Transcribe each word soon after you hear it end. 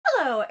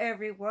Hello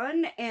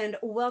everyone, and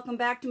welcome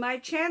back to my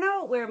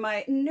channel where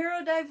my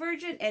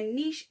neurodivergent and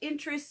niche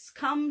interests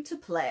come to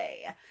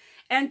play.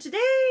 And today,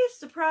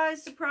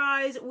 surprise,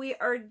 surprise, we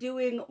are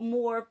doing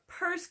more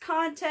purse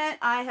content.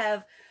 I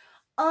have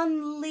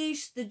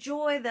unleashed the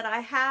joy that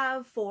I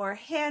have for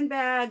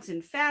handbags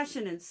and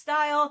fashion and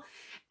style,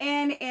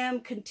 and am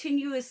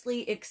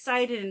continuously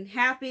excited and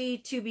happy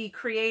to be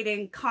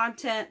creating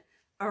content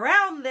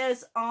around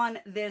this on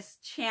this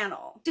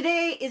channel.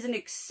 Today is an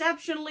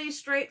exceptionally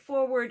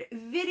straightforward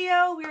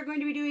video. We are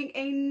going to be doing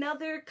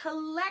another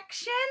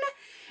collection,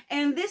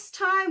 and this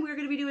time we're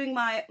going to be doing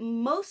my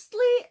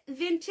mostly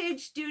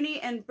vintage Dooney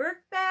and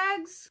Bourke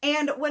bags.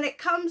 And when it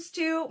comes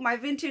to my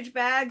vintage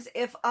bags,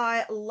 if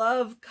I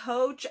love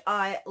Coach,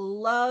 I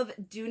love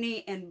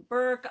Dooney and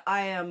Bourke.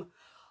 I am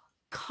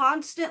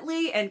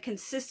constantly and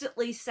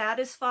consistently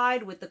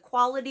satisfied with the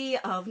quality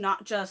of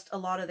not just a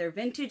lot of their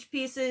vintage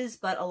pieces,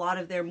 but a lot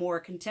of their more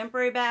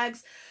contemporary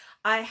bags.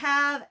 I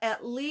have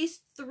at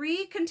least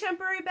 3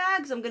 contemporary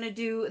bags. I'm going to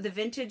do the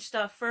vintage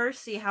stuff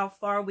first, see how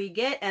far we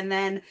get, and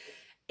then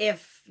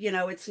if, you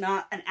know, it's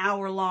not an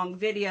hour-long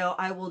video,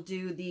 I will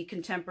do the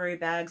contemporary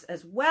bags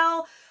as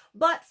well.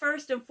 But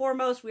first and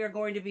foremost, we are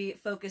going to be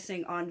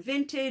focusing on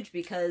vintage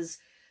because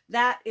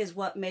that is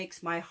what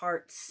makes my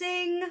heart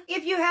sing.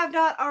 If you have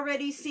not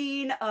already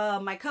seen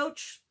my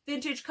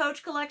vintage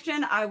Coach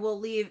collection, I will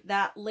leave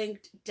that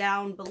linked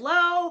down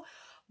below.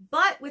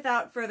 But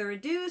without further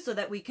ado, so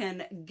that we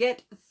can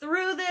get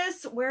through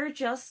this, we're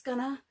just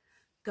gonna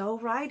go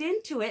right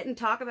into it and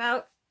talk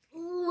about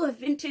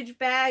vintage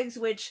bags,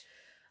 which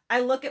I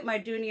look at my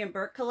Dooney and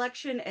Bourke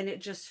collection and it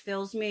just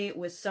fills me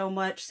with so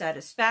much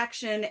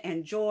satisfaction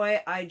and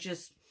joy.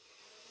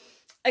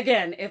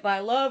 Again, if I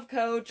love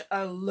Coach,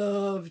 I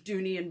love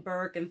Dooney and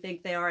Bourke and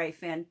think they are a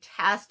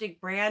fantastic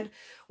brand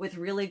with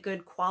really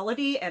good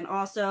quality and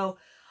also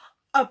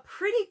a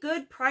pretty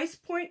good price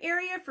point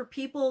area for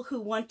people who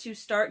want to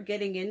start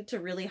getting into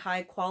really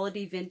high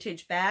quality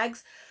vintage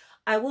bags.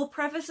 I will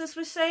preface this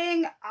with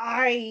saying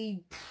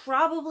I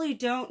probably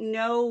don't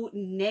know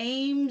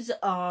names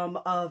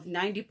of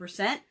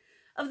 90%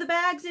 of the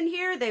bags in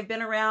here. They've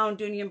been around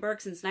Dooney and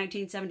Bourke since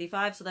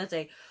 1975, so that's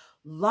a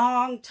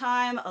long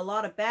time, a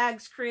lot of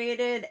bags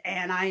created,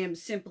 and I am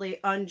simply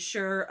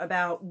unsure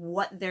about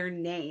what they're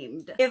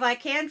named. If I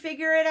can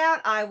figure it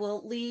out, I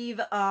will leave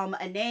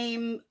a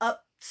name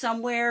up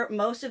somewhere.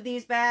 Most of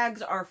these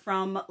bags are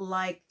from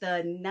like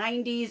the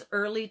 90s,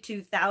 early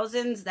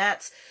 2000s.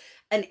 That's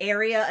an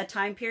area, a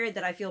time period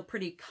that I feel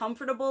pretty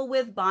comfortable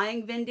with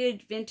buying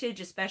vintage,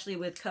 especially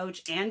with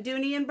Coach and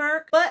Dooney and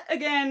Bourke. But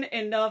again,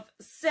 enough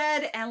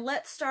said, and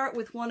let's start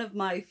with one of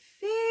my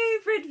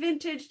favorite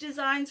vintage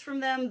designs from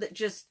them that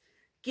just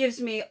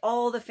gives me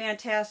all the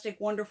fantastic,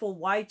 wonderful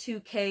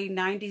Y2K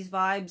 90s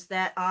vibes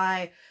that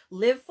I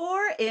live for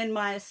in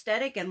my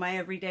aesthetic and my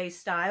everyday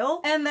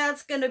style. And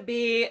that's gonna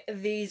be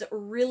these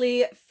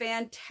really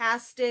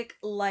fantastic,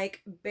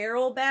 like,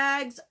 barrel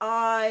bags.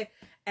 I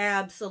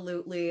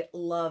absolutely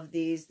love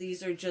these.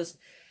 These are just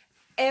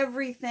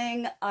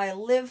everything I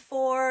live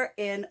for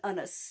in an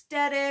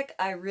aesthetic.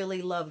 I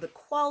really love the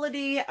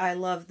quality. I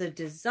love the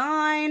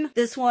design.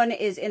 This one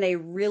is in a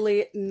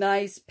really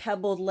nice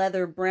pebbled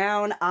leather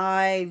brown.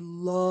 I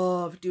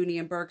love Dooney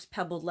and Bourke's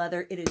pebbled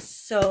leather. It is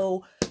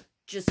so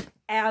just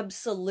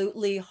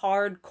absolutely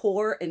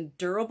hardcore and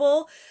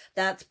durable.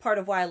 That's part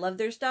of why I love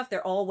their stuff.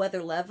 They're all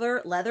weather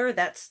leather.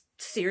 That's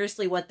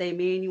seriously what they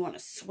mean. You want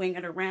to swing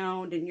it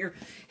around and you're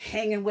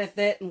hanging with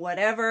it and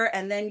whatever,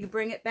 and then you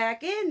bring it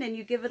back in and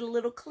you give it a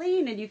little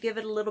clean and you give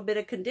it a little bit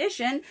of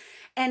condition,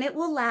 and it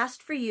will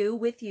last for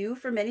you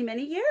for many,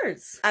 many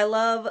years. I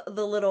love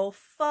the little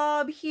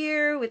fob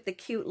here with the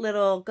cute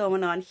little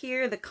going on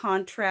here, the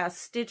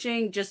contrast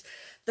stitching, just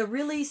the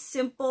really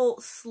simple,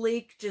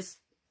 sleek, just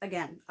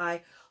again,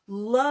 I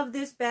love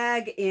this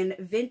bag in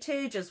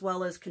vintage as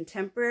well as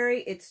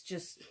contemporary. It's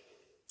just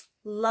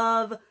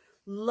love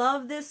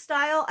this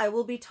style. I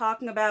will be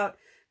talking about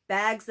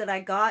bags that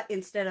I got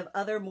instead of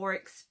other more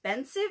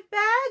expensive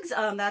bags.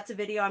 That's a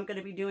video I'm going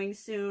to be doing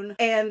soon.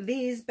 And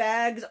these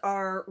bags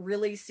are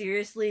really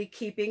seriously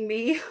keeping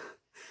me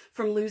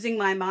from losing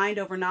my mind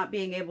over not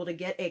being able to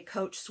get a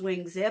Coach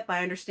swing zip.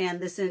 I understand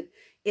this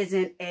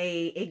isn't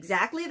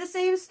exactly the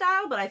same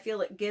style, but I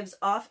feel it gives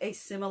off a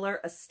similar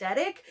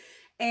aesthetic.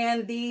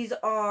 And these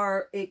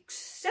are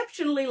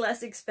exceptionally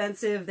less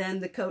expensive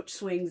than the Coach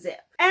swing zip.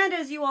 And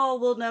as you all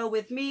will know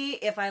with me,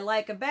 if I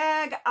like a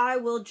bag, I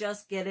will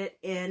just get it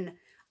in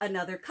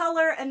another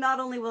color. And not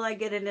only will I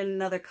get it in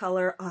another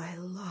color, I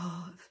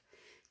love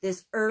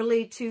this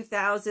early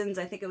 2000s,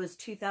 I think it was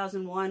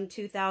 2001,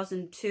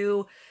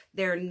 2002,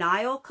 their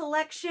Nile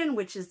collection,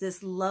 which is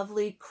this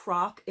lovely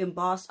croc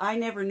embossed. I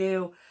never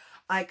knew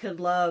I could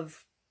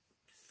love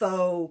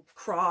faux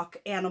croc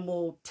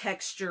animal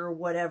texture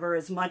whatever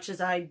as much as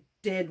I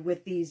did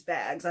with these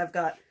bags. I've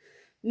got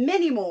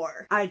many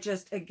more.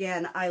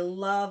 Again, I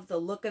love the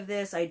look of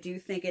this. I do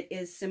think it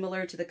is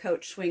similar to the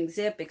Coach swing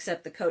zip,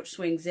 except the Coach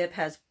swing zip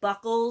has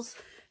buckles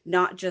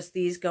not just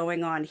these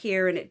going on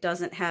here, and it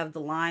doesn't have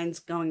the lines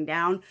going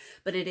down,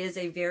 but it is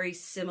a very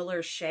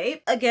similar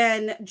shape.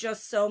 Again,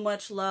 just so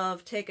much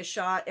love. Take a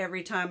shot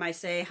every time I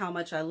say how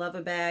much I love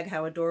a bag,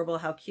 how adorable,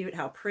 how cute,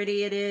 how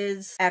pretty it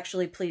is.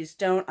 Actually, please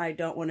don't. I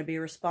don't want to be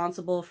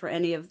responsible for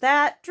any of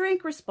that.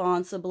 Drink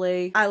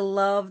responsibly. I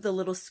love the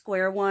little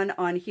square one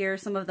on here.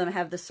 Some of them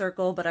have the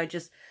circle, but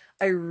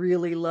I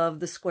really love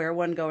the square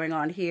one going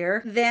on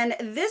here. Then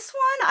this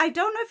one, I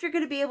don't know if you're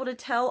going to be able to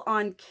tell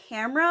on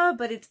camera,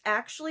 but it's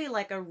actually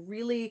like a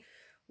really,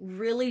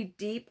 really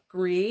deep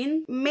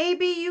green.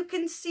 Maybe you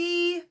can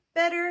see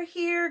better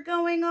here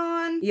going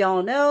on.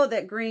 Y'all know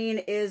that green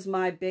is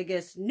my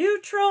biggest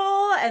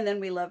neutral, and then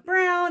we love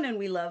brown and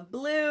we love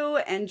blue,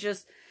 and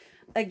just,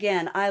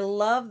 again, I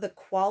love the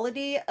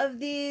quality of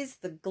these,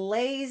 the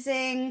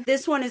glazing.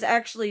 This one is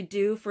actually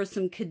due for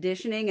some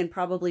conditioning and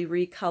probably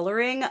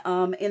recoloring.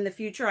 In the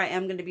future, I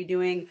am going to be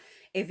doing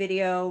a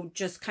video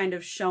just kind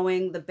of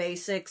showing the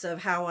basics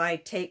of how I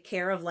take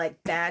care of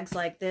like bags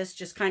like this,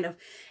 just kind of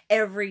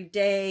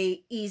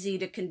everyday, easy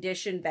to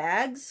condition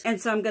bags. And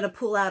so I'm going to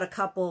pull out a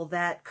couple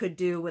that could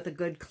do with a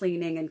good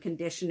cleaning and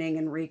conditioning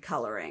and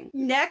recoloring.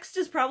 Next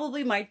is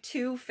probably my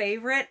two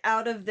favorite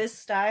out of this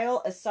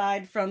style,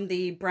 aside from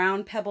the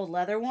brown pebbled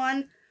leather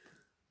one.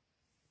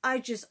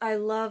 I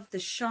love the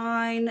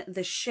shine,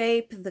 the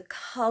shape, the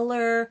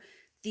color,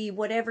 the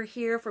whatever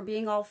here for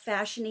being all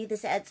fashiony.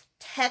 This adds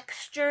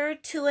texture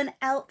to an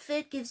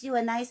outfit, gives you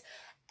a nice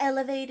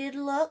elevated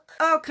look.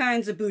 All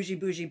kinds of bougie,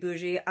 bougie,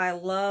 bougie. I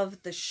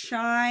love the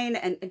shine.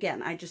 And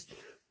again, if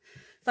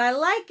I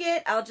like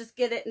it, I'll just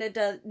get it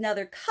in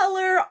another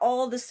color.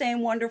 All the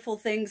same wonderful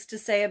things to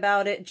say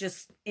about it,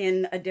 just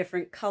in a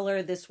different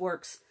color. This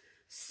works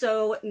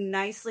so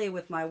nicely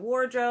with my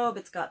wardrobe.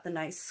 It's got the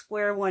nice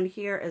square one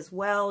here as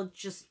well.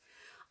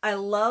 I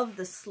love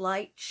the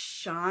slight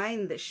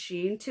shine, the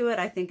sheen to it.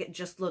 I think it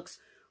just looks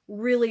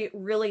really,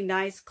 really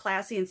nice,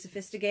 classy, and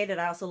sophisticated.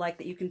 I also like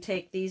that you can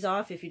take these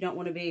off if you don't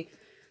want to be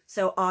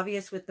so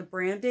obvious with the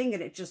branding,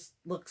 and it just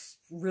looks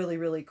really,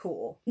 really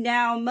cool.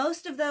 Now,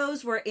 most of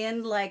those were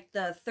in like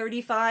the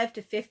 $35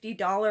 to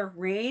 $50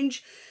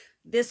 range.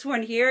 This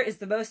one here is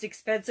the most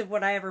expensive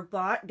one I ever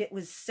bought. It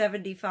was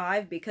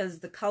 $75 because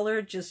the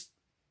color just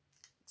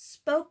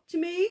spoke to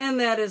me.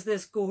 And that is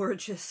this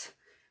gorgeous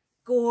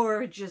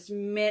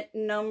mint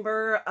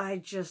number.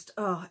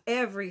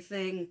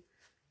 Everything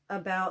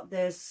about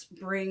this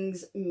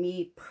brings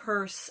me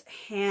purse,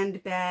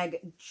 handbag,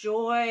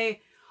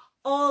 joy.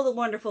 All the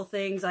wonderful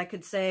things I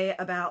could say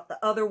about the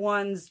other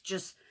ones,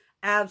 just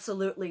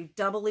absolutely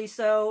doubly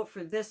so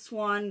for this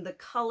one. The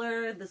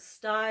color, the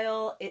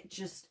style, it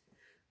just,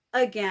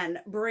 again,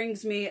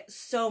 brings me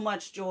so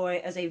much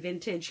joy as a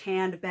vintage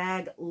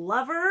handbag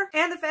lover.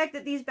 And the fact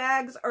that these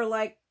bags are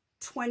like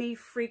 20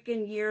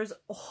 freaking years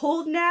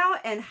old now,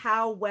 and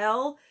how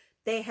well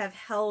they have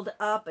held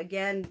up.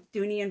 Again,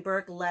 Dooney and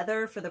Bourke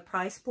leather for the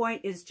price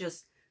point is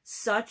just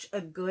such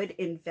a good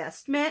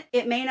investment.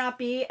 It may not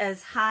be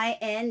as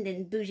high-end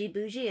and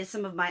bougie as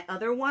some of my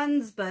other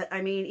ones, but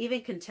I mean,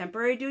 even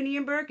contemporary Dooney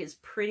and Bourke is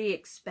pretty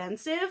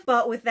expensive.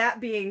 But with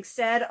that being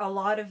said, a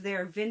lot of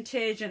their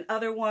vintage and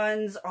other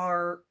ones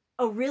are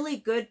a really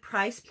good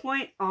price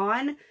point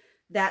on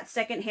that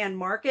secondhand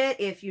market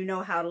if you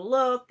know how to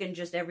look and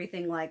just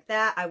everything like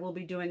that. I will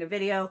be doing a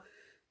video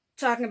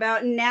talking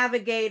about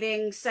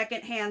navigating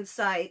secondhand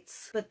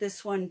sites, but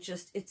this one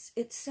just, it's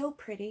so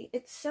pretty,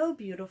 it's so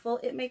beautiful,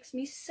 it makes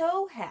me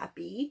so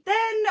happy.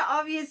 Then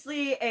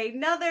obviously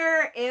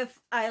another, if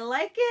I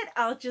like it,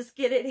 I'll just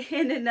get it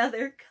in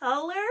another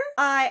color.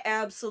 I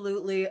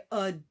absolutely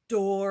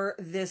adore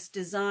this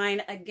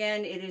design.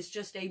 Again, it is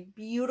just a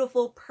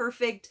beautiful,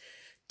 perfect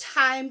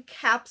time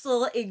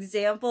capsule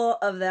example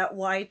of that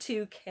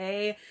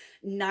Y2K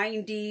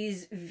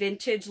 90s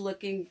vintage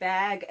looking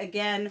bag.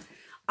 Again,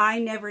 I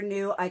never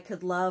knew I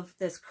could love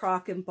this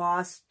croc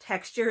embossed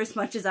texture as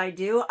much as I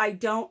do. I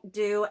don't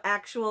do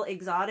actual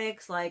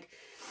exotics like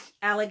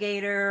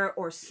alligator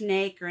or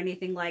snake or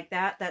anything like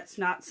that. That's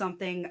not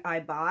something I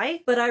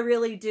buy, but I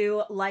really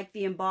do like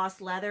the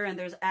embossed leather. And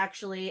there's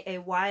actually a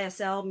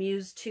YSL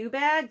Muse 2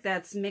 bag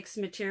that's mixed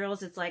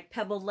materials. It's like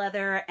pebbled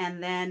leather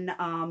and then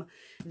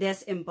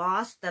this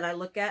embossed that I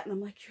look at and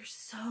I'm like, you're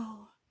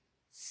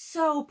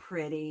so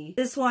pretty.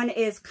 This one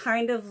is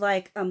kind of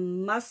like a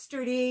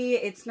mustardy.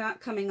 It's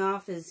not coming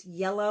off as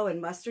yellow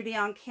and mustardy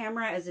on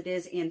camera as it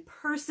is in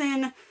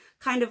person.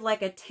 Kind of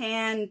like a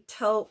tan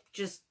taupe,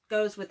 just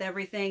goes with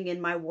everything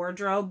in my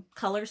wardrobe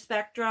color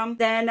spectrum.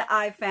 Then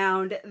I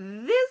found this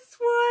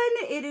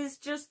one. It is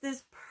just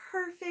this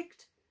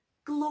perfect,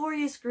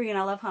 glorious green.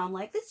 I love how I'm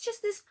like, it's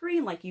just this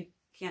green, like you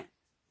can't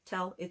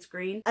tell it's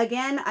green.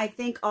 Again, I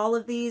think all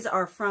of these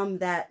are from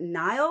that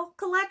Nile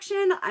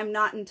collection. I'm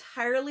not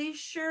entirely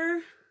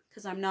sure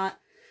because I'm not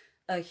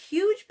a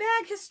huge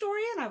bag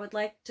historian. I would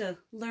like to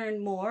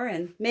learn more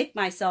and make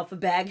myself a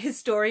bag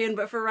historian,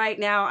 but for right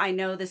now, I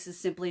know this is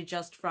simply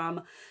just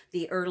from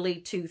the early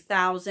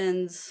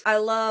 2000s. I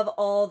love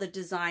all the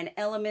design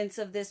elements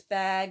of this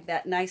bag,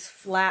 that nice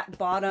flat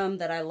bottom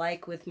that I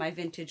like with my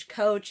vintage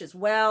Coach as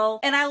well.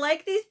 And I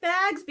like these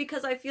bags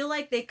because I feel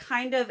like they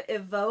kind of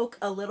evoke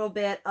a little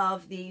bit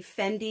of the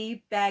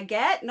Fendi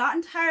baguette, not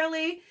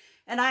entirely.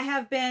 And I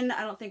have been,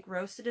 I don't think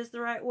roasted is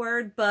the right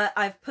word, but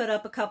I've put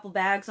up a couple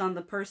bags on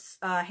the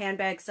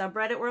handbag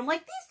subreddit where I'm like,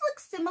 these look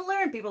similar.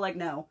 And people are like,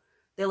 no,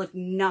 they look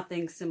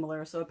nothing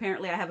similar. So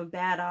apparently I have a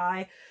bad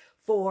eye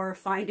for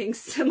finding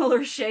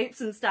similar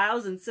shapes and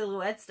styles and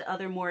silhouettes to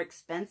other more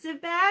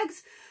expensive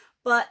bags.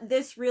 But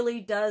this really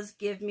does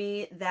give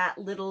me that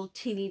little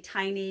teeny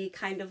tiny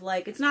kind of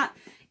like, it's not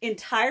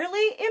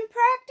entirely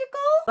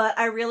impractical, but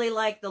I really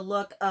like the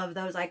look of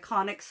those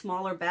iconic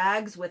smaller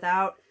bags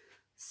without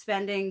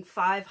spending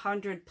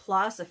 $500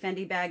 plus. A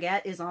Fendi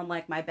baguette is on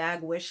like my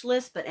bag wish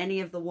list, but any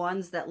of the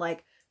ones that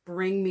like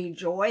bring me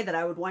joy that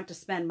I would want to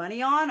spend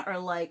money on are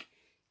like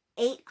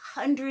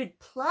 $800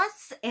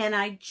 plus, and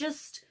I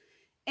just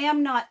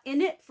am not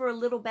in it for a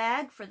little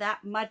bag for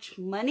that much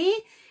money.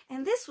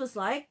 And this was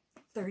like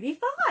 $35.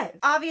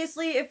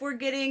 Obviously, if we're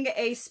getting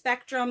a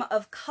spectrum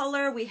of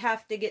color, we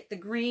have to get the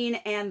green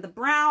and the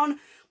brown.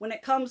 When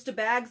it comes to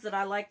bags that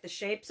I like the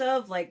shapes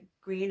of, like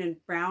green and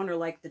brown are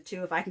like the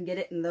two. If I can get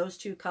it in those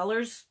two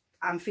colors,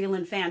 I'm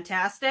feeling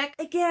fantastic.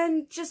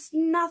 Again, just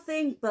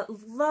nothing but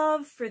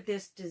love for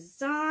this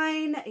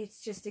design.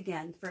 It's just,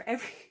 again, for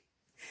every...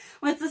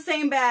 Well, it's the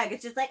same bag.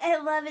 It's just like, I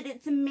love it.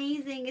 It's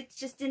amazing. It's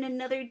just in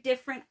another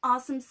different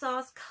awesome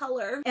sauce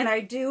color. And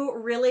I do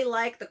really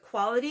like the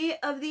quality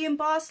of the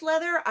embossed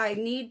leather. I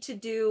need to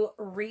do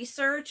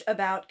research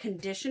about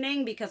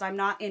conditioning because I'm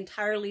not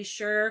entirely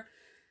sure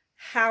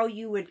how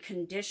you would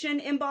condition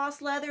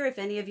embossed leather. If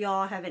any of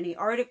y'all have any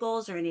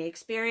articles or any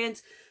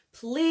experience,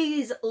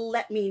 please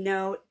let me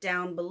know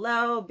down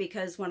below,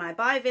 because when I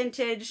buy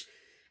vintage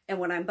and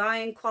when I'm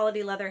buying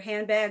quality leather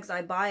handbags,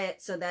 I buy it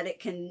so that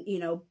it can, you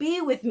know, be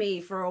with me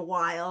for a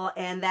while,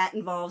 and that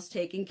involves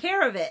taking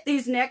care of it.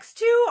 These next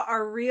two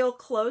are real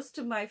close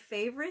to my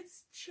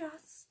favorites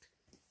just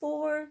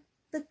for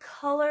the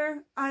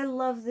color. I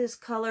love this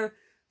color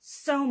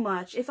so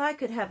much. If I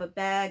could have a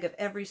bag of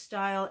every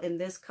style in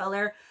this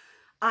color,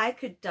 I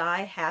could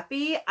die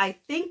happy. I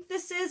think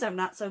this is, I'm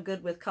not so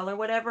good with color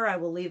whatever. I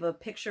will leave a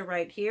picture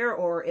right here,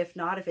 or if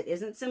not, if it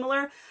isn't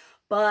similar.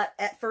 But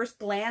at first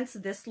glance,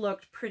 this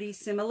looked pretty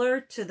similar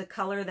to the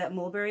color that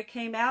Mulberry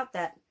came out,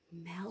 that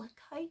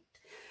malachite,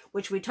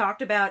 which we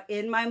talked about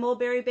in my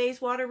Mulberry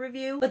Bayswater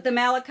review. But the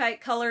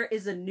malachite color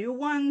is a new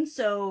one,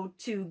 so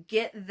to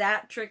get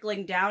that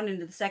trickling down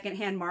into the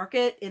secondhand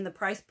market in the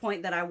price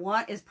point that I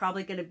want is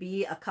probably going to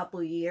be a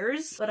couple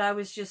years. But I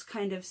was just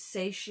kind of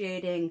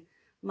satiating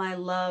my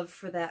love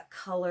for that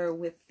color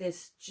with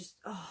this just,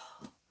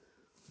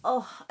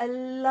 oh, I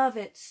love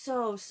it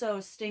so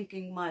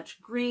stinking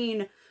much.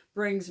 Green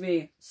brings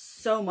me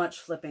so much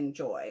flipping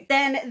joy.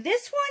 Then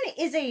this one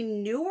is a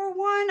newer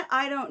one.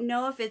 I don't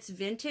know if it's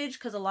vintage,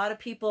 because a lot of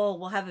people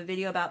will have a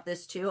video about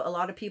this too. A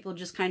lot of people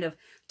just kind of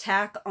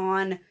tack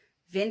on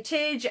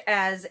vintage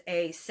as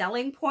a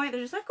selling point.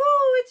 They're just like,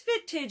 oh, it's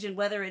vintage, and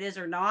whether it is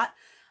or not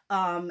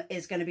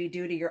is going to be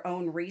due to your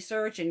own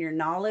research and your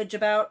knowledge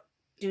about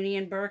Dooney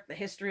and Bourke, the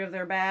history of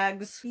their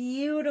bags.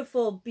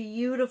 Beautiful,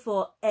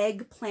 beautiful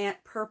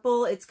eggplant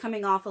purple. It's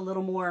coming off a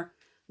little more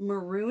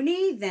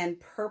maroony than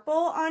purple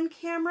on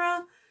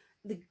camera.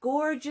 The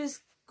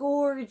gorgeous,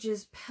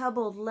 gorgeous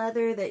pebbled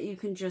leather that you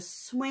can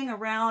just swing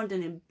around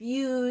and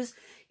abuse.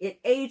 It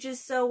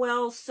ages so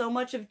well. So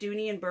much of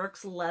Dooney and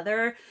Bourke's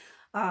leather,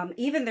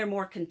 even their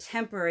more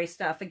contemporary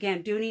stuff.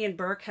 Again, Dooney and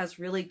Bourke has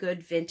really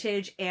good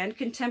vintage and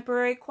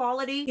contemporary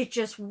quality. It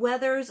just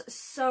weathers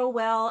so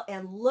well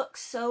and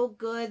looks so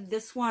good.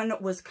 This one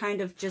was kind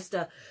of just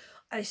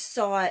I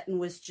saw it and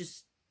was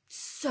just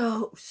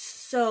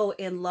so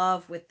in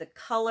love with the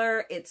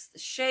color. It's the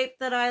shape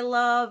that I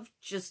love.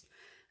 Just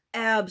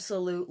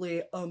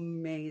absolutely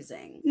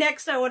amazing.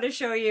 Next, I want to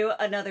show you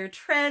another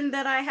trend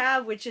that I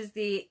have, which is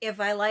the, if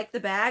I like the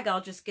bag,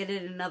 I'll just get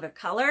it in another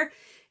color.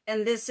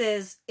 And this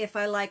is, if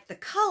I like the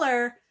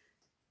color,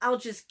 I'll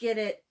just get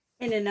it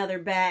in another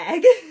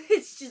bag.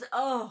 It's just,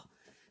 oh,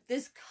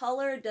 this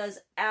color does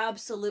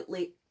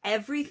absolutely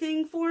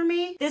everything for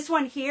me. This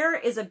one here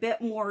is a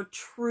bit more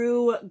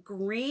true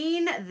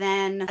green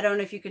than, I don't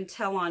know if you can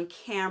tell on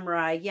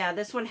camera. Yeah,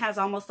 this one has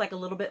almost like a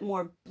little bit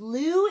more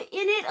blue in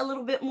it, a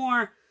little bit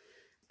more,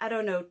 I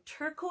don't know,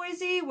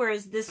 turquoisey,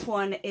 whereas this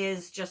one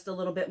is just a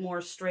little bit more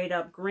straight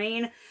up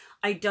green.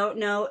 I don't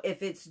know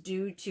if it's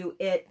due to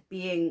it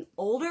being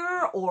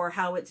older or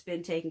how it's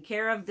been taken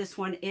care of. This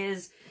one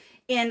is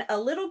in a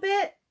little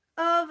bit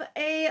of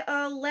a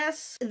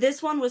less,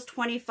 this one was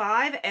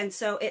 $25, and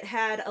so it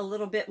had a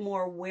little bit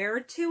more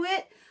wear to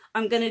it.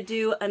 I'm going to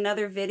do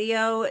another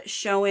video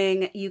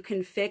showing you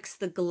can fix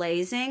the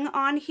glazing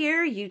on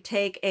here. You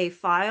take a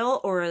file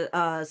or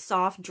a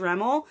soft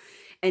Dremel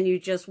and you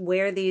just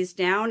wear these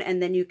down, and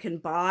then you can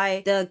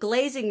buy the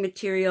glazing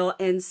material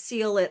and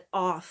seal it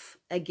off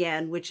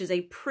again, which is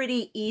a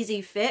pretty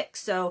easy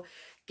fix. So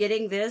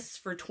getting this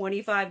for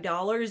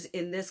 $25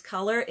 in this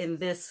color, in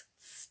this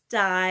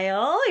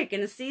style, you're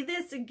gonna see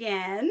this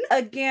again.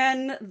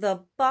 Again,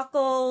 the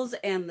buckles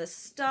and the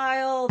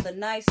style, the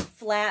nice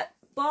flat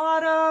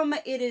bottom.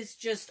 It is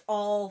just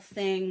all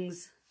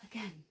things,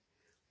 again,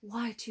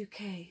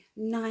 Y2K,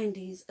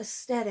 90s,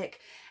 aesthetic.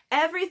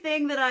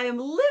 Everything that I am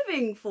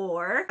living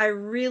for. I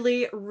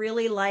really,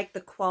 really like the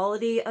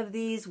quality of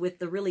these with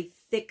the really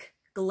thick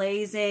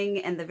glazing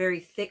and the very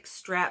thick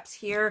straps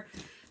here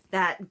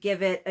that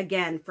give it,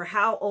 again, for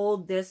how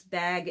old this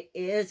bag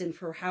is and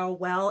for how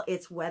well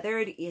it's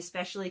weathered,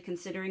 especially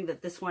considering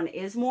that this one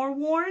is more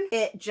worn,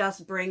 it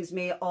just brings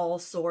me all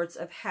sorts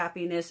of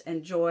happiness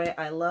and joy.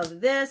 I love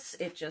this.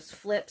 It just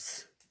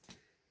flips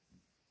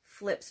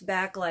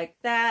back like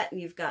that, and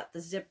you've got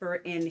the zipper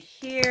in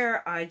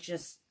here.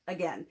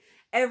 Again,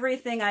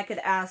 everything I could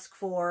ask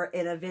for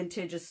in a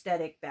vintage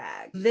aesthetic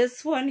bag.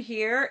 This one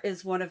here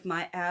is one of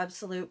my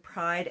absolute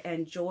pride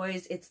and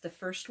joys. It's the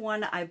first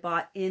one I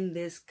bought in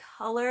this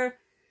color,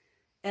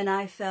 and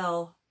I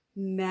fell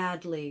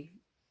madly,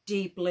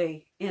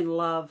 deeply in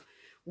love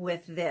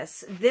with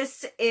this.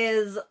 This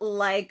is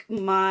like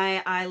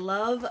I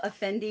love a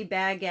Fendi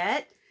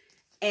baguette.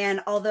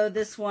 And although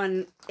this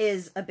one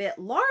is a bit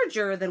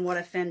larger than what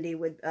a Fendi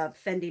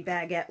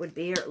baguette would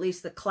be, or at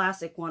least the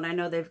classic one, I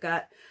know they've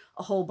got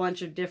a whole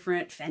bunch of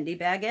different Fendi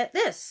baguette,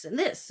 this and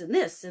this and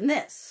this and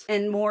this,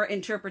 and more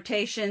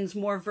interpretations,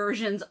 more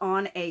versions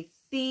on a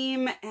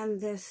theme. And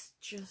this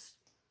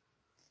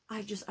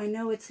I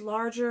know it's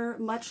larger,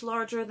 much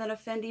larger than a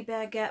Fendi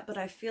baguette, but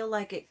I feel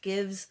like it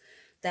gives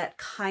that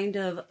kind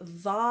of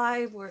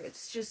vibe where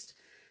it's just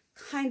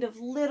kind of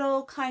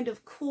little, kind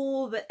of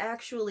cool, but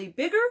actually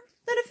bigger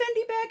than a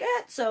Fendi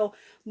baguette. So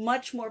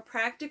much more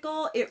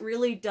practical. It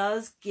really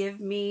does give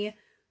me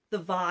the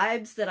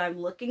vibes that I'm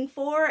looking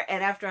for.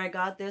 And after I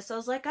got this, I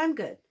was like, I'm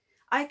good.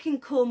 I can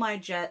cool my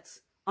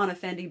jets on a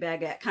Fendi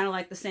baguette. Kind of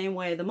like the same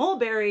way the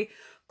Mulberry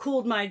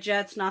cooled my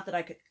jets. Not that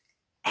I could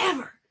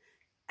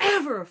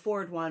ever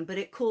afford one, but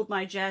it cooled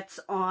my jets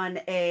on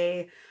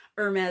a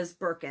Hermes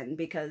Birkin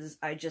because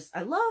I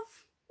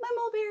love my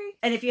Mulberry.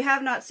 And if you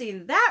have not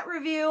seen that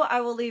review,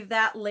 I will leave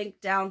that link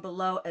down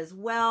below as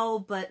well.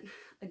 But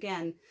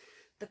again,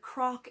 the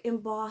croc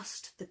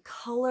embossed, the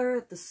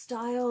color, the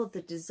style,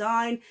 the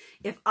design.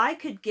 If I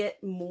could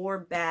get more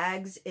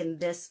bags in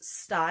this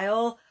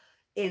style,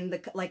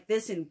 like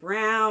this in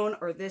brown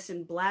or this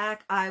in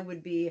black, I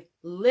would be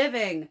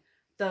living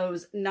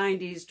those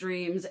 90s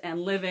dreams and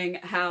living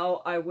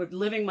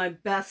my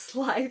best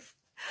life,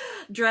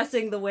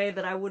 dressing the way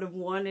that I would have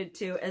wanted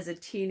to as a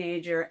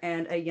teenager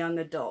and a young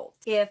adult.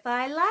 If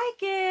I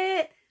like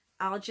it,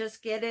 I'll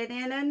just get it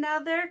in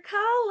another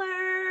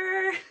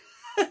color.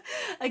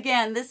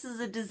 Again, this is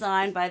a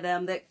design by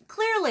them that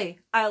clearly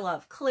I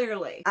love.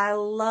 I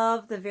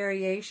love the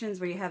variations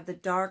where you have the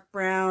dark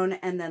brown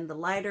and then the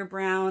lighter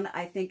brown.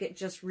 I think it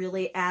just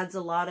really adds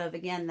a lot of,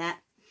 again,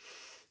 that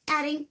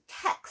adding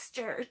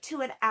texture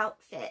to an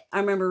outfit. I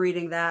remember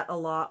reading that a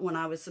lot when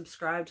I was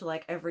subscribed to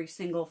like every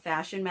single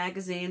fashion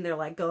magazine. They're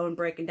like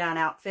breaking down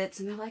outfits,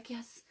 and they're like,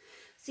 yes,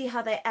 see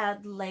how they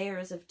add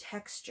layers of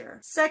texture.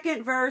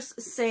 Second verse,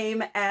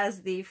 same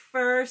as the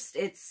first.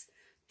 It's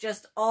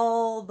just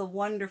all the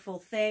wonderful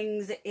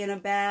things in a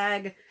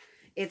bag.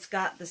 It's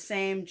got the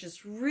same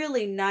just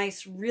really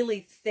nice,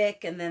 really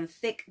thick, and then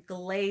thick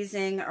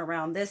glazing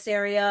around this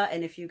area.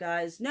 And if you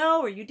guys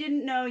know or you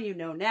didn't know, you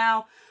know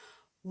now.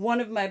 One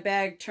of my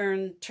bag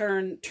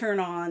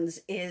turn-ons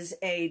is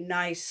a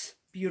nice,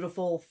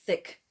 beautiful,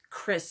 thick,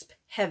 crisp,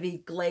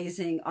 heavy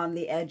glazing on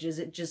the edges.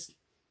 It just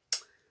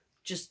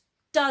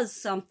does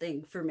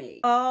something for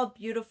me. All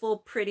beautiful,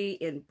 pretty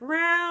in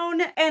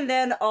brown, and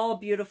then all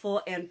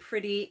beautiful and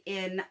pretty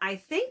in, I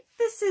think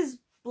this is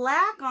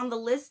black on the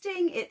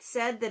listing. It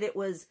said that it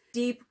was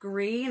deep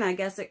green. I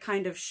guess it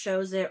kind of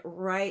shows it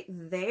right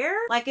there.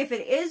 Like if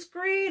it is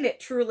green,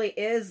 it truly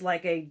is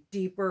like a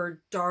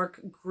deeper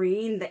dark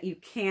green that you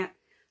can't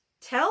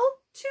tell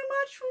too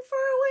much from far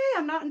away.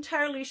 I'm not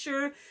entirely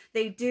sure.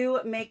 They do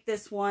make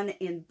this one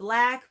in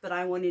black, but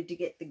I wanted to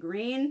get the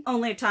green.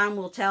 Only time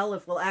will tell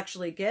if we'll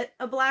actually get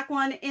a black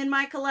one in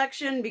my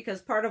collection,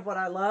 because part of what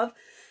I love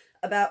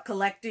about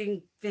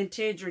collecting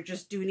vintage or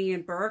just Dooney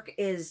and Bourke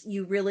is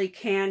you really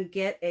can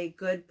get a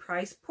good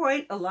price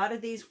point. A lot of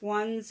these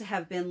ones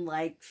have been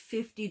like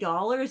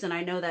 $50, and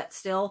I know that's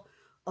still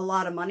a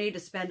lot of money to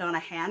spend on a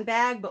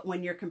handbag, but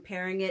when you're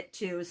comparing it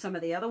to some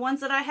of the other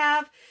ones that I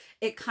have,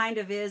 it kind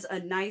of is a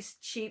nice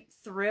cheap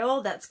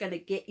thrill that's going to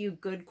get you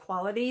good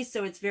quality.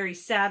 So it's very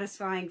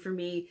satisfying for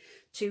me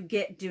to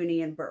get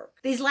Dooney and Bourke.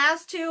 These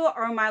last two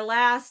are my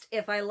last.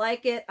 If I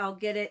like it, I'll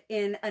get it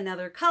in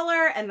another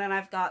color. And then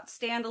I've got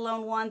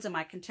standalone ones and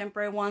my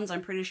contemporary ones.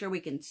 I'm pretty sure we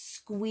can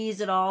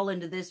squeeze it all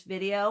into this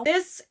video.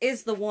 This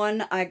is the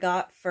one I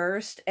got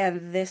first,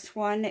 and this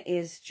one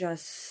is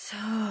just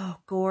so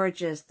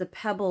gorgeous. The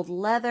pebbled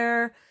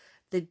leather,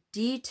 the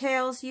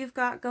details you've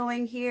got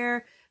going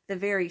here, the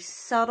very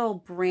subtle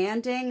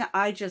branding.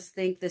 I just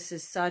think this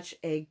is such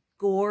a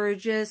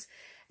gorgeous,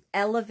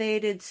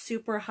 elevated,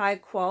 super high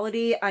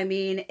quality. I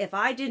mean, if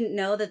I didn't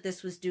know that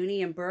this was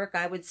Dooney and Bourke,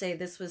 I would say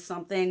this was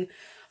something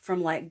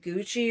from like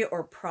Gucci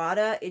or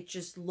Prada. It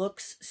just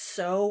looks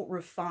so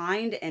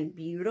refined and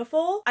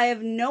beautiful. I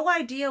have no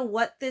idea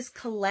what this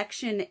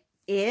collection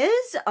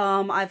is.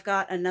 I've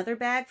got another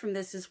bag from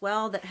this as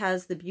well that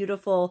has the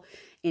beautiful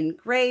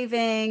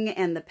engraving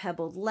and the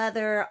pebbled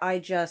leather.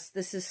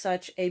 This is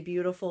such a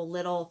beautiful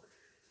little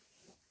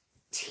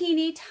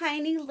teeny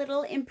tiny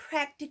little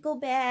impractical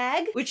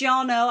bag, which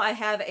y'all know I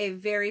have a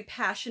very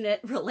passionate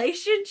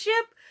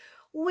relationship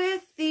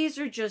with. These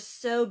are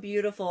just so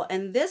beautiful.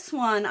 And this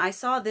one, I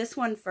saw this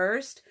one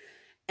first,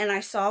 and I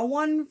saw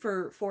one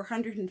for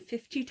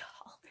 $450.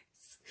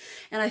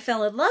 And I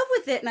fell in love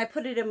with it, and I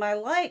put it in my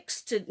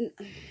likes.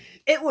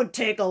 It would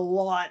take a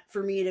lot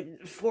for me to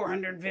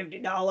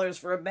 $450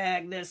 for a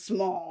bag this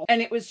small.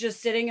 And it was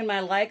just sitting in my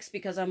likes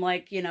because I'm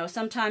like, you know,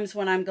 sometimes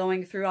when I'm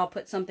going through, I'll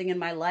put something in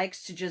my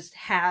likes to just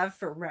have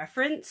for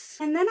reference.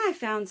 And then I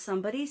found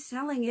somebody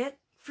selling it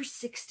for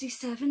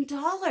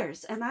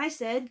 $67. And I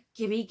said,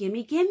 gimme,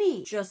 gimme,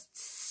 gimme. Just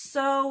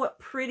so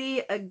pretty.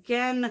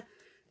 Again,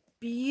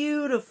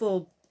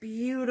 beautiful,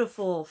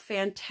 beautiful,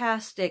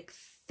 fantastic,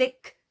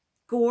 thick,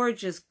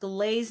 gorgeous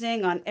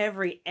glazing on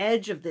every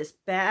edge of this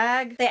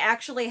bag. They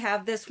actually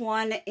have this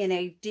one in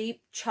a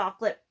deep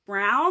chocolate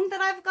brown that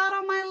I've got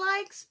on my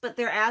likes, but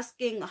they're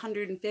asking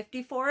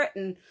 $150 for it,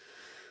 and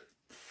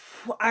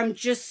I'm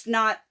just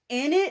not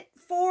in it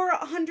for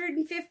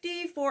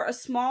 $150 for a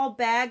small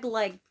bag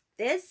like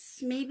this.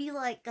 Maybe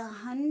like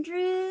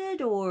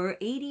 $100 or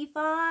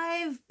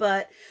 $85,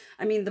 but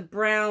I mean, the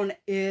brown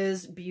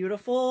is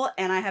beautiful,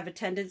 and I have a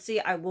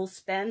tendency, I will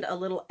spend a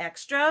little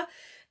extra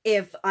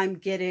if I'm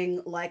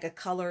getting like a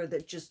color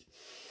that just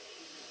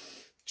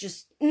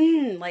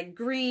like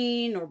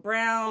green or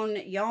brown.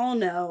 Y'all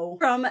know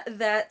from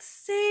that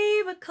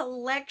same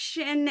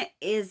collection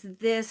is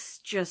this,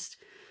 just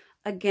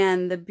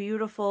again, the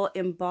beautiful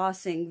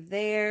embossing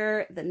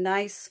there, the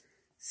nice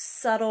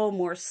subtle,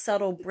 more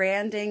subtle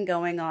branding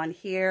going on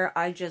here.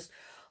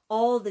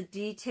 All the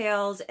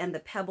details and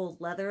the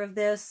pebbled leather of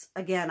this,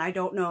 again, I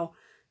don't know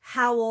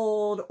how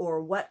old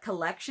or what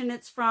collection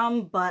it's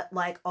from, but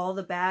like all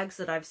the bags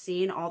that I've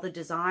seen, all the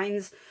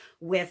designs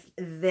with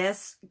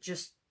this,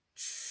 just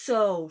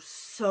so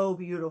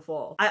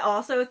beautiful. I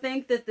also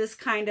think that this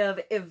kind of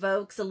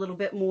evokes a little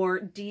bit more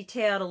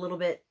detailed, a little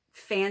bit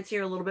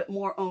fancier, a little bit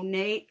more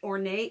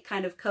ornate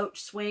kind of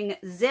Coach swing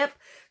zip,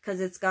 because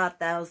it's got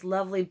those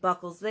lovely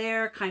buckles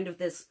there, kind of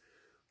this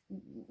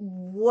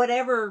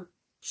whatever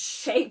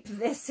shape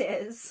this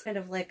is, kind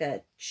of like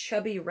a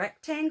chubby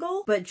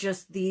rectangle, but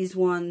just these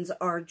ones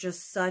are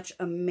just such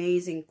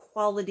amazing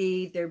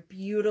quality. They're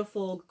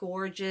beautiful,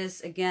 gorgeous.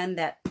 Again,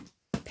 that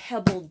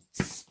pebbled,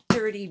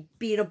 sturdy,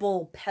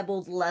 beatable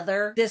pebbled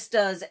leather. This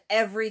does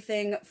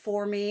everything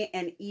for me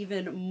and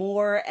even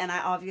more, and I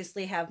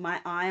obviously have my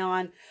eye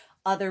on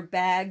other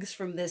bags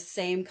from this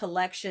same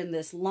collection,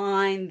 this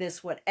line,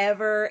 this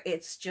whatever.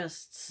 It's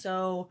just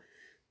so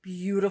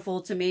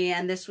beautiful to me,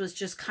 and this was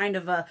just kind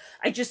of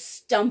I just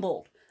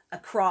stumbled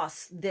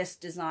across this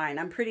design.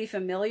 I'm pretty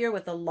familiar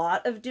with a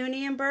lot of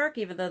Dooney and Bourke,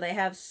 even though they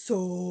have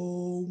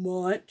so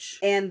much.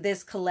 And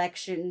this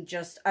collection,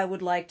 just, I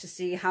would like to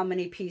see how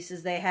many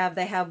pieces they have.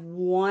 They have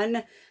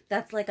one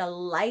that's like a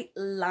light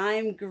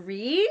lime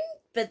green,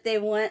 but they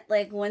want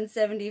like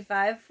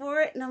 $175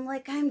 for it, and I'm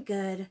like, I'm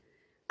good.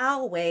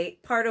 I'll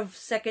wait. Part of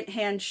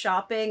secondhand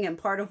shopping and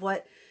part of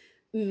what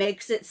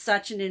makes it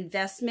such an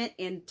investment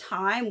in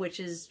time, which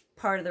is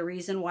part of the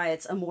reason why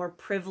it's a more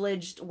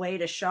privileged way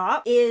to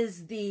shop,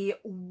 is the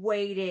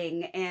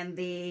waiting and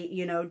the,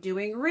 you know,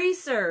 doing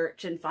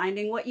research and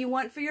finding what you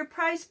want for your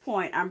price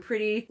point.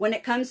 When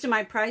it comes to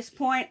my price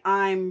point,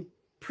 I'm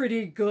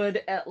pretty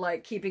good at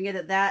like keeping it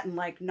at that and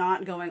like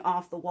not going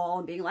off the wall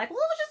and being like, well,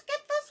 we'll just get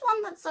this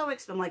one that's so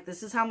expensive. Like,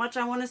 this is how much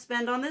I want to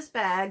spend on this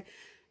bag,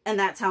 and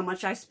that's how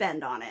much I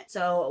spend on it.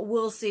 So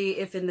we'll see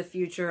if in the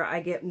future I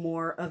get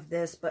more of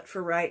this. But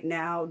for right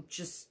now,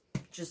 just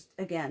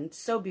again,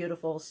 so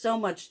beautiful, so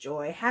much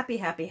joy, happy,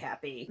 happy,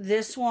 happy.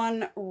 This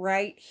one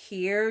right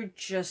here,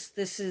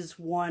 this is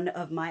one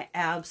of my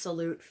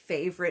absolute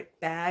favorite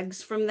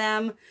bags from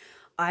them.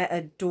 I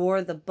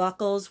adore the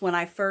buckles. When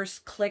I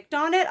first clicked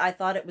on it, I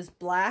thought it was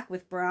black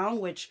with brown,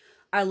 which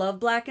I love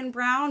black and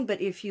brown.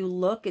 But if you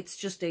look, it's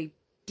just a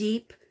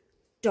deep,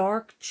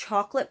 dark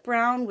chocolate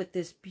brown with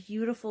this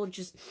beautiful,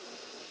 just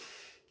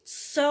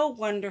so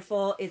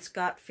wonderful. It's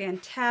got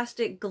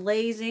fantastic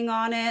glazing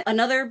on it.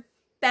 Another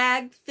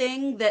bag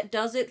thing that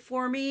does it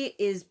for me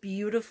is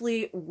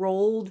beautifully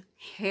rolled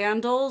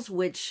handles,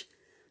 which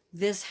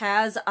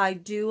I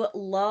do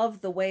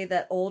love the way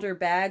that older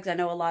bags, I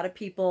know a lot of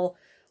people,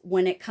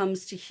 when it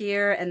comes to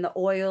here and the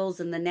oils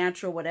and the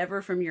natural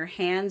whatever from your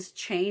hands,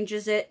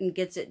 changes it and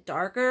gets it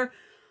darker.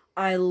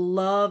 I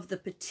love the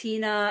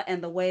patina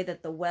and the way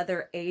that the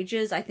weather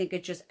ages. I think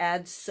it just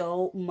adds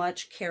so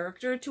much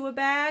character to a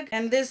bag.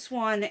 And this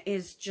one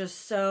is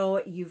just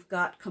so, you've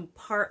got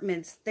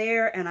compartments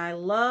there, and I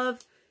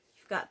love,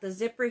 you've got the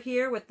zipper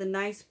here with the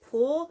nice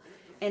pull,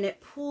 and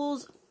it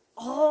pulls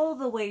all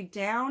the way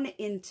down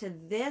into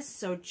this.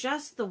 So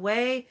just the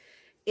way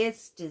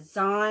it's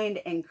designed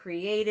and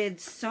created,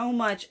 so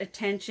much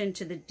attention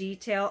to the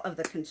detail of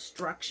the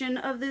construction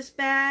of this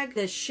bag,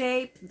 the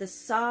shape, the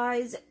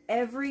size,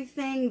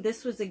 everything.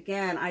 This was,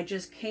 again, I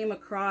just came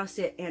across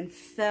it and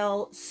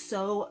fell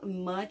so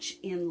much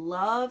in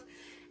love,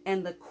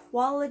 and the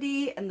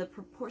quality and the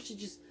proportion,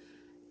 just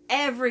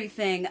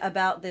everything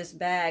about this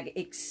bag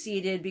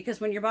exceeded, because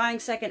when you're buying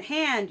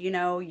secondhand, you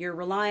know, you're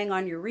relying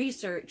on your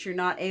research, you're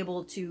not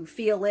able to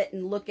feel it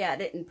and look at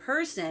it in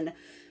person.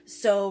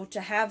 So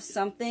to have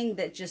something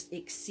that just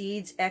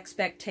exceeds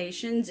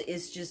expectations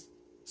is just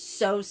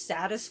so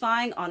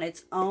satisfying on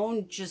its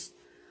own. Just,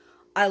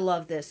 I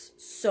love this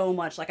so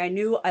much. Like, I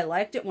knew I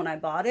liked it when I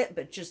bought it,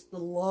 but just the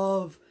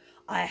love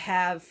I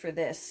have for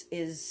this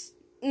is,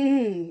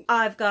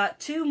 I've got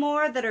 2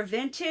 more that are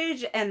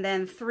vintage and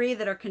then 3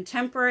 that are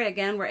contemporary.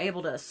 Again, we're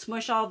able to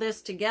smush all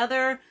this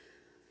together.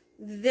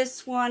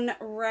 This one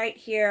right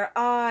here,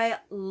 I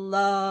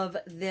love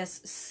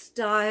this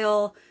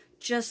style.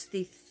 Just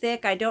the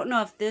thick, I don't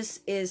know if this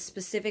is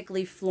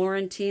specifically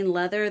Florentine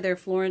leather. Their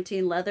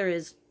Florentine leather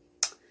is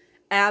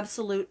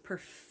absolute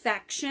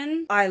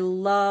perfection. I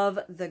love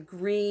the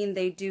green.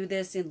 They do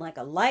this in like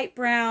a light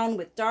brown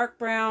with dark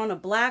brown, a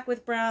black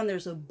with brown.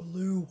 There's a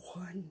blue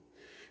one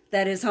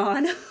that is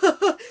on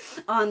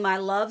on my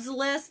loves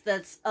list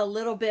that's a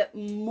little bit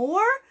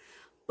more,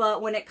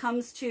 but when it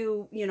comes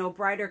to, you know,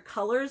 brighter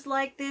colors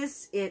like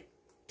this, it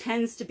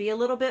tends to be a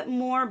little bit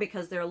more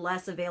because they're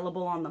less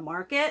available on the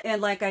market.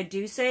 And like I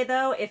do say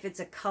though, if it's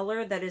a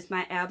color that is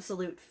my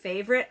absolute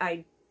favorite,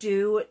 I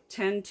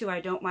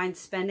don't mind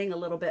spending a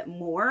little bit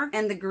more.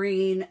 And the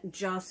green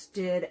just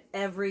did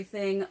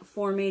everything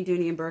for me.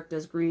 Dooney & Bourke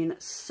does green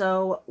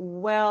so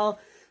well.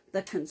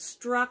 The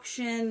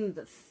construction,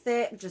 the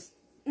thick, just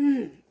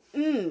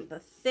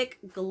the thick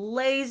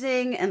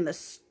glazing and the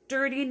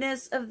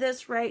sturdiness of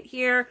this right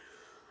here.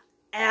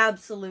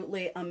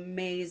 Absolutely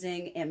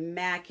amazing,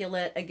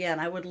 immaculate. Again,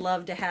 I would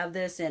love to have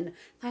this, and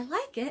if I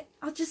like it,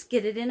 I'll just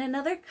get it in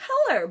another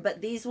color.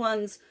 But these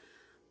ones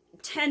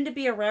tend to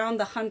be around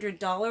the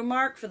 $100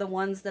 mark for the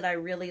ones that I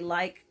really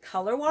like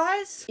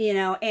color-wise, you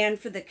know, and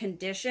for the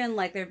condition.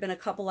 Like, there have been a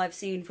couple I've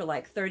seen for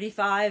like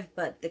 $35,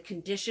 but the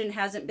condition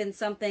hasn't been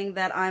something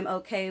that I'm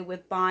okay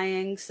with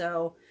buying.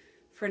 So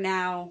for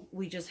now,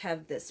 we just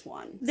have this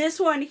one. This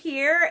one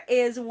here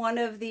is one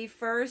of the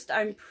first.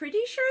 I'm pretty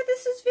sure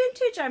this is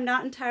vintage. I'm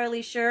not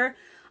entirely sure.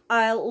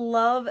 I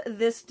love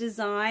this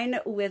design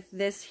with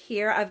this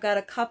here. I've got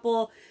a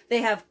couple.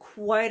 They have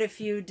quite a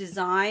few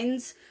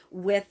designs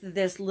with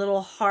this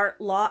little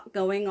heart lock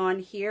going on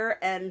here,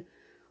 and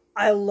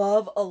I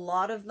love a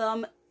lot of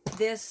them.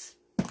 This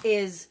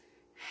is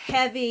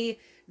heavy.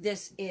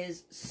 This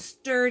is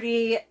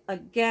sturdy.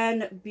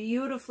 Again,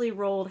 beautifully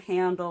rolled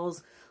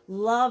handles.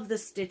 Love the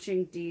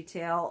stitching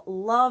detail.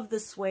 Love the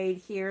suede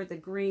here, the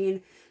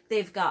green.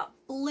 They've got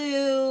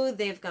blue,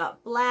 they've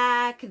got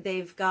black,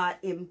 they've got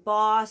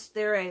embossed.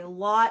 There are a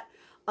lot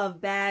of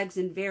bags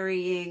in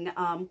varying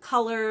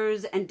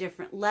colors and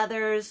different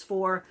leathers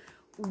for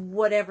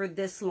whatever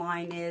this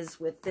line is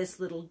with this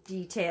little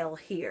detail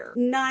here.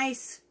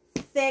 Nice,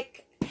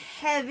 thick,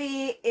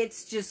 heavy.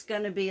 It's just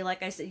going to be,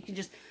 like I said, you can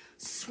just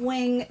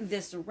swing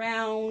this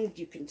around.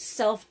 You can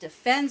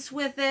self-defense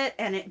with it,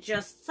 and it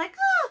just, it's like,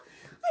 oh,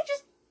 I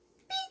just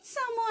beat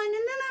someone, and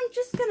then I'm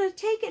just gonna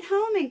take it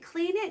home and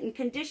clean it and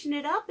condition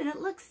it up, and it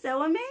looks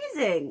so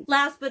amazing.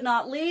 Last but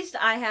not least,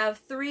 I have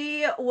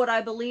 3 what I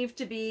believe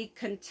to be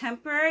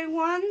contemporary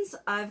ones.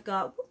 I've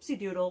got, whoopsie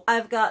doodle,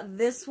 I've got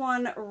this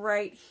one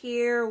right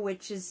here,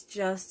 which is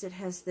just, it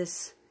has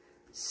this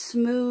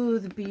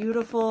smooth,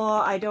 beautiful,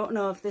 I don't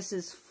know if this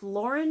is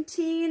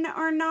Florentine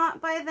or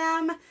not by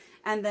them,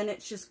 and then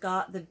it's just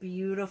got the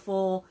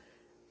beautiful,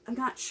 I'm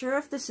not sure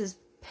if this is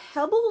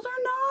pebbled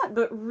or not,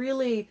 but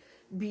really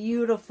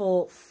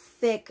beautiful,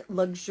 thick,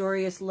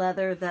 luxurious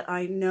leather that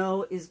I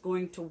know is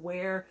going to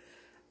wear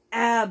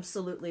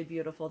absolutely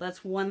beautiful.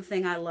 That's one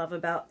thing I love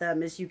about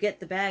them, is you get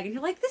the bag and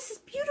you're like, this is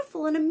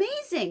beautiful and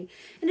amazing,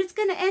 and it's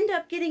going to end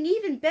up getting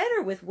even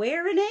better with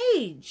wear and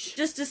age.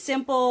 Just a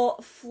simple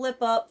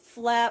flip up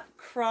flap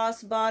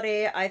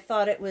crossbody. I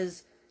thought it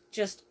was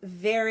just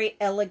very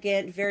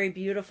elegant, very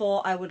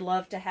beautiful. I would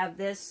love to have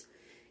this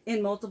in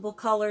multiple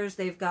colors.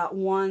 They've got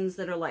ones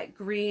that are like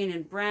green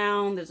and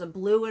brown. There's a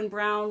blue and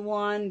brown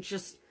one.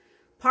 Just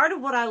part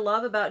of what I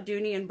love about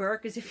Dooney &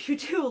 Bourke is if you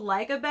do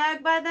like a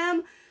bag by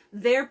them,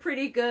 they're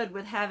pretty good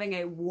with having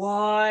a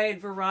wide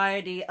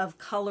variety of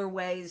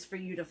colorways for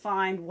you to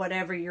find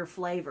whatever your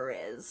flavor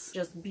is.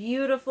 Just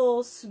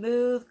beautiful,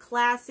 smooth,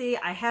 classy.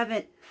 I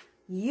haven't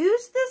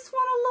used this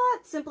one a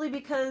lot simply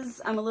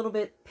because I'm a little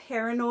bit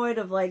paranoid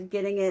of like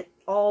getting it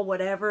all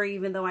whatever,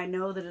 even though I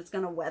know that it's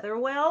gonna weather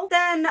well.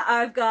 Then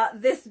I've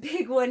got this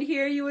big one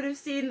here. You would have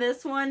seen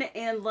this one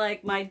in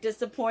like my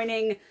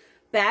disappointing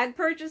bag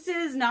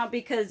purchases, not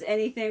because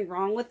anything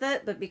wrong with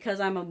it, but because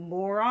I'm a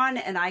moron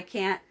and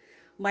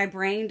my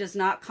brain does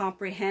not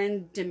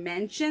comprehend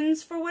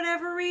dimensions for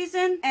whatever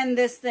reason. And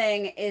this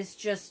thing is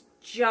just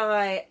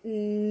ginormous.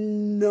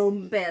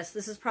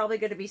 This is probably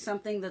going to be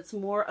something that's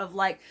more of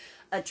like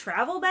a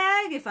travel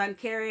bag if I'm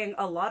carrying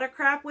a lot of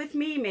crap with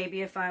me.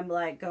 Maybe if I'm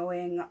like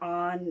going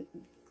on,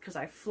 because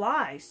I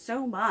fly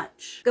so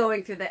much,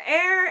 going through the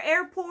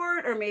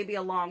airport, or maybe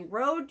a long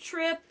road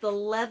trip. The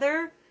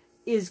leather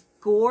is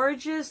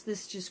gorgeous.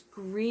 This just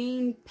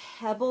green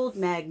pebbled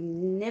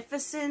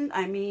magnificent.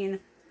 I mean,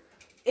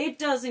 it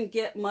doesn't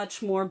get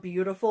much more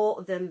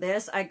beautiful than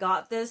this. I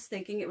got this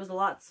thinking it was a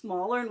lot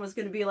smaller and was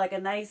going to be like a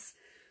nice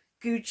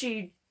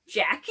Gucci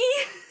Jackie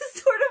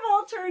sort of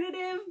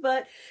alternative,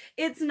 but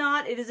it's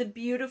not. It is a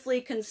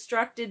beautifully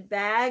constructed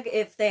bag.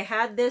 If they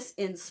had this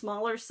in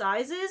smaller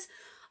sizes,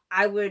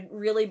 I would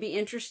really be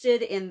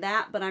interested in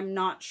that, but I'm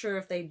not sure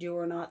if they do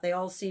or not. They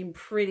all seem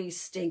pretty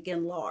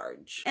stinking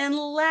large. And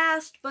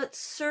last, but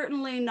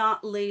certainly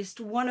not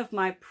least, one of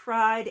my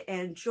pride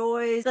and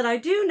joys that I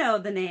do know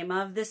the name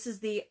of. This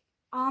is the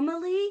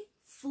Amelie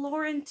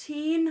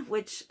Florentine,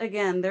 which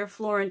again, their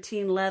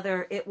Florentine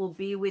leather, it will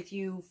be with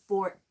you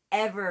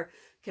forever.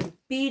 Can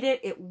beat it.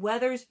 It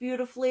weathers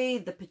beautifully.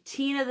 The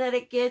patina that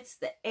it gets,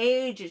 the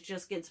age, it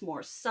just gets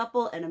more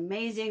supple and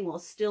amazing while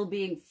still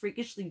being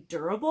freakishly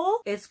durable.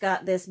 It's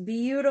got this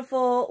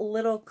beautiful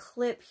little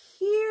clip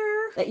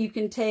here that you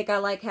can take. I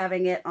like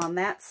having it on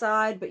that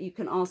side, but you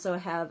can also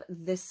have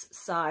this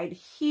side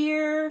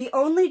here. The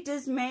only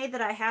dismay that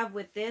I have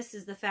with this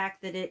is the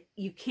fact that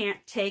you can't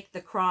take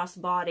the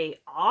crossbody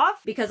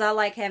off, because I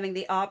like having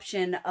the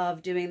option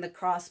of doing the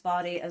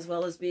crossbody as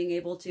well as being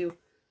able to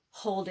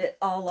hold it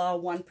a la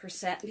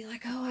 1% and be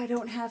like, oh, I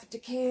don't have to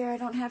care. I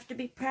don't have to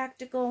be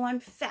practical.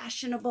 I'm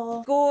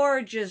fashionable.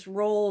 Gorgeous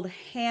rolled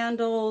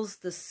handles,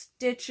 the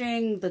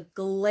stitching, the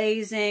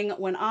glazing.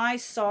 When I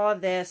saw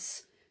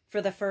this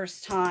for the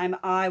first time,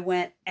 I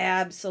went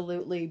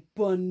absolutely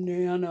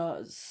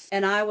bananas.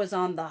 And I was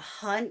on the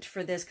hunt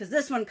for this because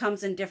this one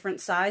comes in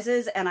different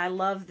sizes and I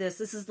love this.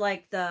 This is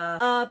like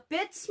a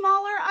bit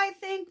smaller, I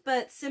think,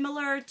 but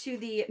similar to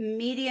the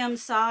medium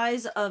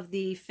size of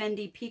the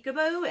Fendi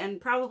Peekaboo and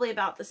probably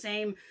about the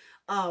same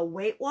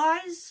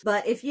weight-wise.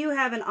 But if you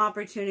have an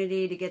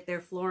opportunity to get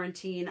their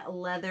Florentine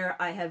leather,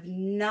 I have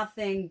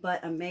nothing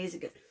but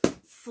amazing,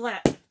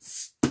 flat,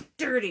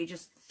 sturdy,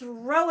 just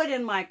throw it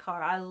in my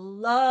car. I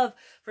love,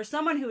 for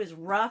someone who is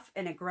rough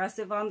and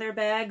aggressive on their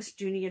bags,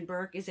 Dooney and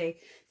Bourke is a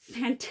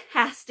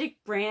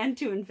fantastic brand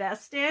to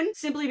invest in,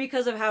 simply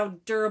because of how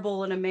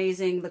durable and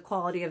amazing the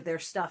quality of their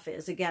stuff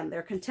is. Again,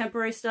 their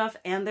contemporary stuff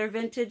and their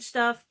vintage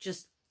stuff,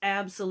 just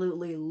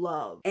absolutely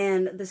love.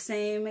 And the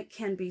same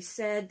can be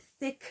said,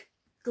 thick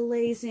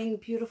glazing,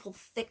 beautiful,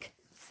 thick,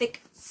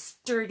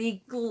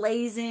 sturdy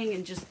glazing,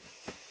 and just,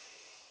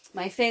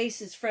 my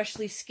face is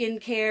freshly skin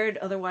cared,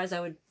 otherwise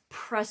I would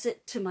press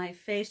it to my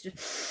face.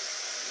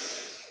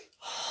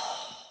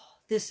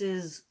 This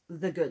is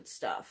the good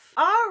stuff.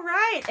 All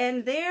right,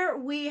 and there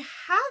we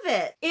have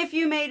it. If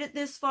you made it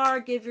this far,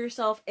 give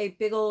yourself a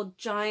big old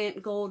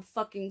giant gold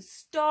fucking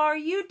star.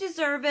 You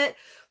deserve it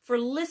for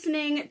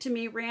listening to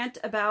me rant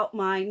about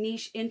my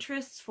niche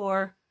interests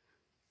for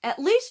at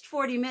least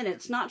 40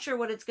 minutes. Not sure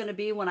what it's going to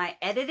be when I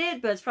edit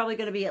it, but it's probably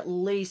going to be at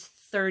least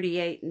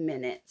 38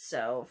 minutes.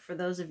 So for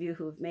those of you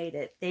who've made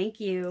it, thank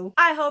you.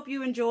 I hope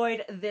you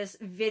enjoyed this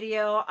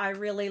video. I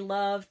really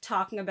love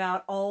talking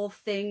about all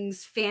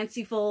things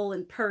fanciful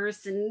and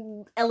purse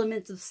and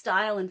elements of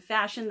style and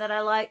fashion that I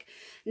like.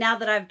 Now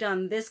that I've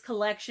done this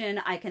collection,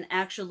 I can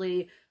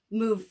actually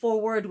move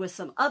forward with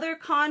some other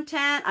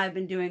content. I've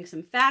been doing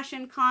some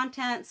fashion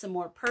content, some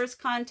more purse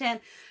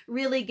content,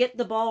 really get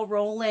the ball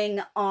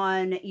rolling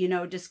on, you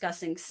know,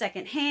 discussing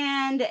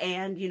secondhand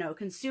and, you know,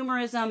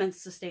 consumerism and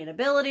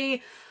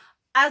sustainability.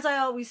 As I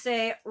always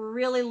say,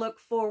 really look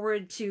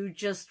forward to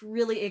just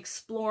really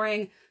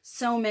exploring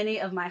so many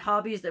of my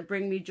hobbies that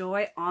bring me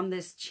joy on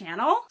this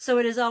channel. So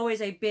it is always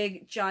a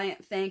big,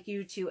 giant thank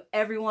you to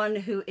everyone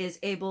who is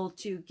able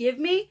to give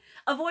me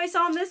a voice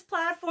on this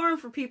platform,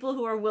 for people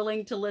who are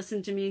willing to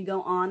listen to me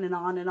go on and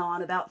on and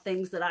on about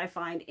things that I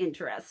find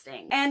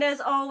interesting. And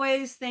as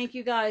always, thank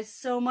you guys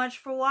so much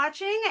for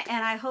watching,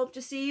 and I hope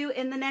to see you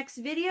in the next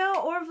video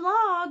or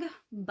vlog.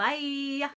 Bye!